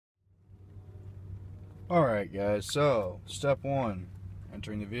Alright guys, so step one,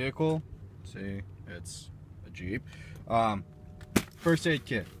 entering the vehicle. See, it's a Jeep. First aid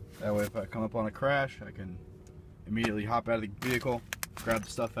kit. That way if I come up on a crash, I can immediately hop out of the vehicle, grab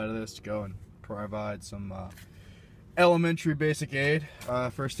the stuff out of this to go and provide some elementary basic aid,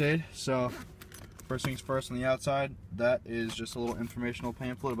 first aid. So first things first, on the outside, that is just a little informational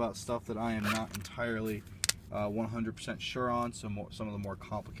pamphlet about stuff that I am not entirely 100% sure on, some of the more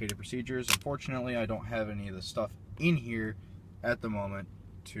complicated procedures. Unfortunately, I don't have any of the stuff in here at the moment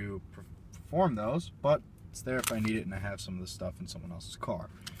to perform those, but it's there if I need it, and I have some of the stuff in someone else's car.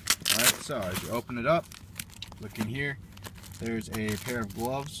 Alright, so as you open it up, look in here, there's a pair of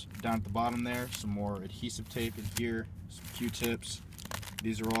gloves down at the bottom there, some more adhesive tape in here, some Q-tips.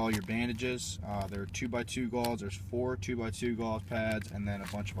 These are all your bandages. There are 2x2 gauze, there's 4 2x2 gauze pads, and then a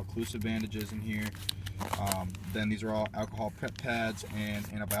bunch of occlusive bandages in here. Then these are all alcohol prep pads and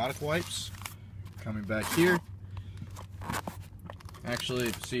antibiotic wipes. Coming back here,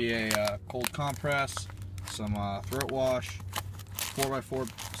 actually see a cold compress, some throat wash,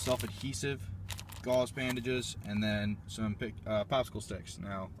 4x4 self-adhesive gauze bandages, and then some popsicle sticks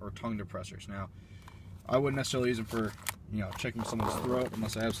now, or tongue depressors. Now, I wouldn't necessarily use them for, checking someone's throat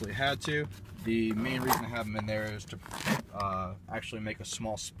unless I absolutely had to. The main reason I have them in there is to actually make a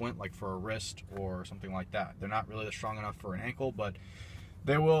small splint, like for a wrist or something like that. They're not really strong enough for an ankle, but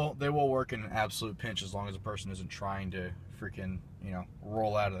they will work in an absolute pinch as long as the person isn't trying to freaking,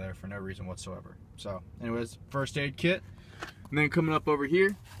 roll out of there for no reason whatsoever. So, anyways, first aid kit. And then coming up over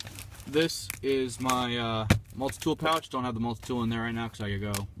here, this is my multi-tool pouch. Don't have the multi-tool in there right now because I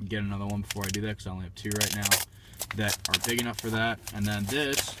gotta go get another one before I do that, because I only have 2 right now that are big enough for that. And then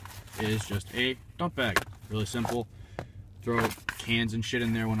this is just a dump bag. Really simple. Throw cans and shit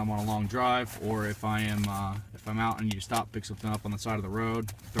in there when I'm on a long drive, or if I'm out and need to stop, pick something up on the side of the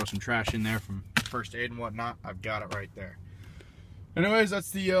road, throw some trash in there from first aid and whatnot. I've got it right there. Anyways, that's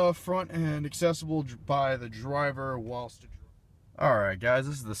the front and accessible by the driver whilst. Alright guys,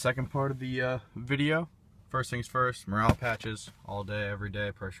 this is the second part of the video. First things first, morale patches all day, every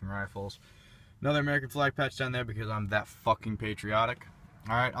day, Pershing rifles. Another American flag patch down there because I'm that fucking patriotic.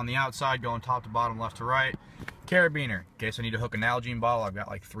 Alright, on the outside, going top to bottom, left to right, carabiner. In case I need to hook a Nalgene bottle, I've got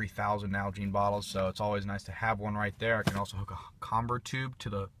like 3,000 Nalgene bottles, so it's always nice to have one right there. I can also hook a comber tube to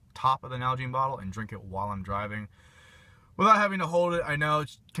the top of the Nalgene bottle and drink it while I'm driving without having to hold it. I know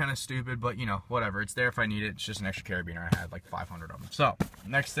it's kind of stupid, but whatever. It's there if I need it. It's just an extra carabiner. I had like 500 of them. So,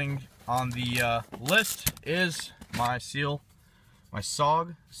 next thing on the list is my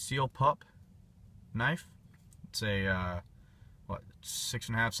SOG Seal Pup knife. It's a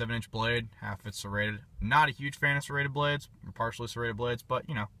 6.5, 7-inch blade. Half of it's serrated. Not a huge fan of serrated blades, or partially serrated blades, but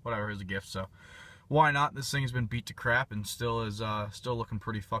whatever, is a gift. So why not? This thing's been beat to crap and still is still looking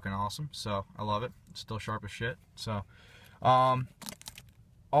pretty fucking awesome. So I love it. It's still sharp as shit. So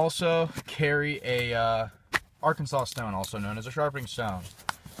also carry a Arkansas stone, also known as a sharpening stone.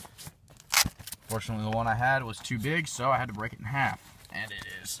 Fortunately, the one I had was too big, so I had to break it in half, and it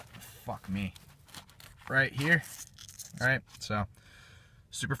is, fuck me, right here. All right, so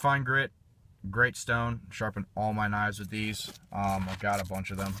super fine grit, great stone. Sharpen all my knives with these. I've got a bunch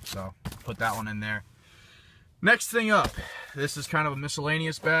of them, so put that one in there. Next thing up, this is kind of a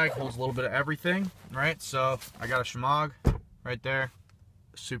miscellaneous bag, holds a little bit of everything, right? So I got a Shimag right there,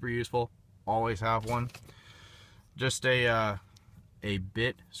 super useful, always have one. Just a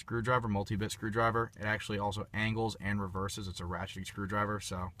bit screwdriver, multi-bit screwdriver. It actually also angles and reverses. It's a ratcheting screwdriver,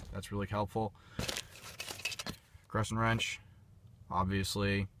 so that's really helpful. Crescent wrench,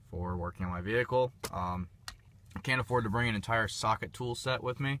 obviously, for working on my vehicle. I can't afford to bring an entire socket tool set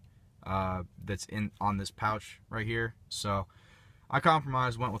with me. That's on this pouch right here, so I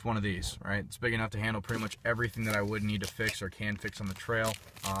compromised, went with one of these. Right, it's big enough to handle pretty much everything that I would need to fix or can fix on the trail.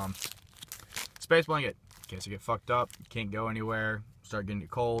 Space blanket, in case I get fucked up, can't go anywhere, start getting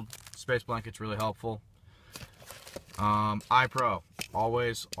it cold. Space blanket's really helpful. iPro,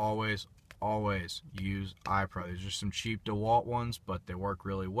 always use iPro. There's just some cheap DeWalt ones, but they work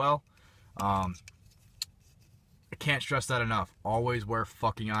really well. I can't stress that enough. Always wear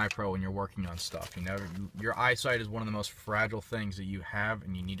fucking iPro when you're working on stuff. Your eyesight is one of the most fragile things that you have,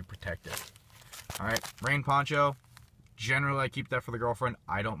 and you need to protect it. Alright, rain poncho. Generally, I keep that for the girlfriend.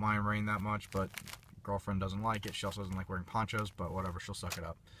 I don't mind rain that much, but girlfriend doesn't like it. She also doesn't like wearing ponchos, but whatever, she'll suck it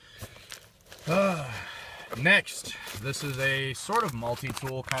up. Next, this is a sort of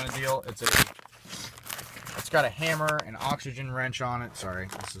multi-tool kind of deal. It's got a hammer, an oxygen wrench on it. Sorry,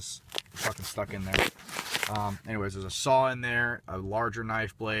 this is fucking stuck in there. Anyways, there's a saw in there, a larger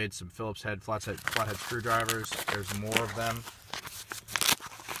knife blade, some Phillips head flathead screwdrivers. There's more of them.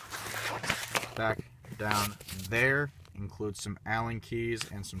 down there includes some Allen keys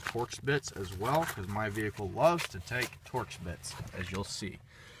and some Torx bits as well, because my vehicle loves to take Torx bits, as you'll see.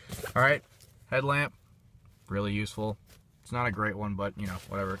 Alright, headlamp, really useful. It's not a great one, but you know,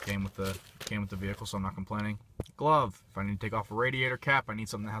 whatever, it came with the vehicle, so I'm not complaining. Glove, if I need to take off a radiator cap, I need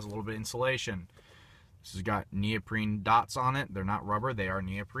something that has a little bit of insulation. This has got neoprene dots on it. They're not rubber, they are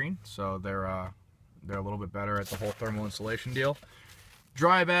neoprene, so they're a little bit better at the whole thermal insulation deal.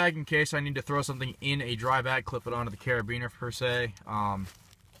 Dry bag, in case I need to throw something in a dry bag, clip it onto the carabiner per se.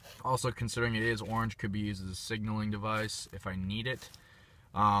 Also, considering it is orange, could be used as a signaling device if I need it.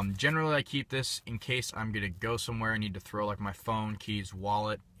 Generally, I keep this in case I'm gonna go somewhere. I need to throw like my phone, keys,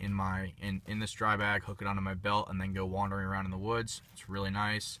 wallet in this dry bag, hook it onto my belt, and then go wandering around in the woods. It's really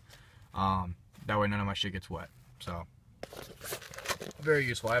nice. That way, none of my shit gets wet. So, very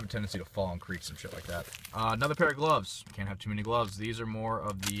useful. I have a tendency to fall in creeks and shit like that. Another pair of gloves. Can't have too many gloves. These are more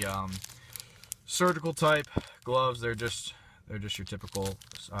of the surgical type gloves. They're just your typical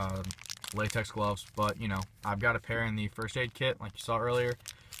latex gloves, but you know, I've got a pair in the first aid kit like you saw earlier,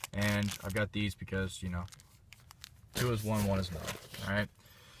 and I've got these because, you know, 2 is 1, 1 is none. Alright.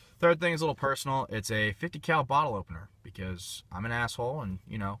 Third thing is a little personal. It's a 50 cal bottle opener, because I'm an asshole, and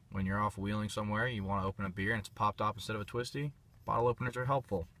you know, when you're off wheeling somewhere, you want to open a beer and it's popped off instead of a twisty. Bottle openers are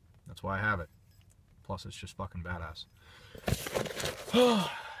helpful. That's why I have it. Plus, it's just fucking badass.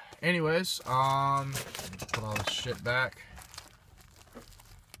 Anyways, put all this shit back.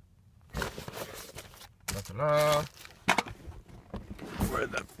 Da-da-da.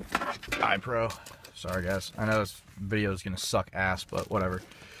 Where'd the iPro? Sorry guys, I know this video is gonna suck ass, but whatever.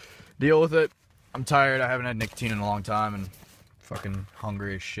 Deal with it. I'm tired. I haven't had nicotine in a long time and fucking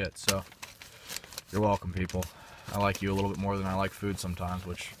hungry as shit. So you're welcome, people. I like you a little bit more than I like food sometimes,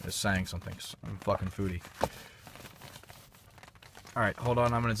 which is saying something. I'm a fucking foodie. Alright, hold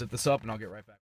on. I'm gonna zip this up and I'll get right back.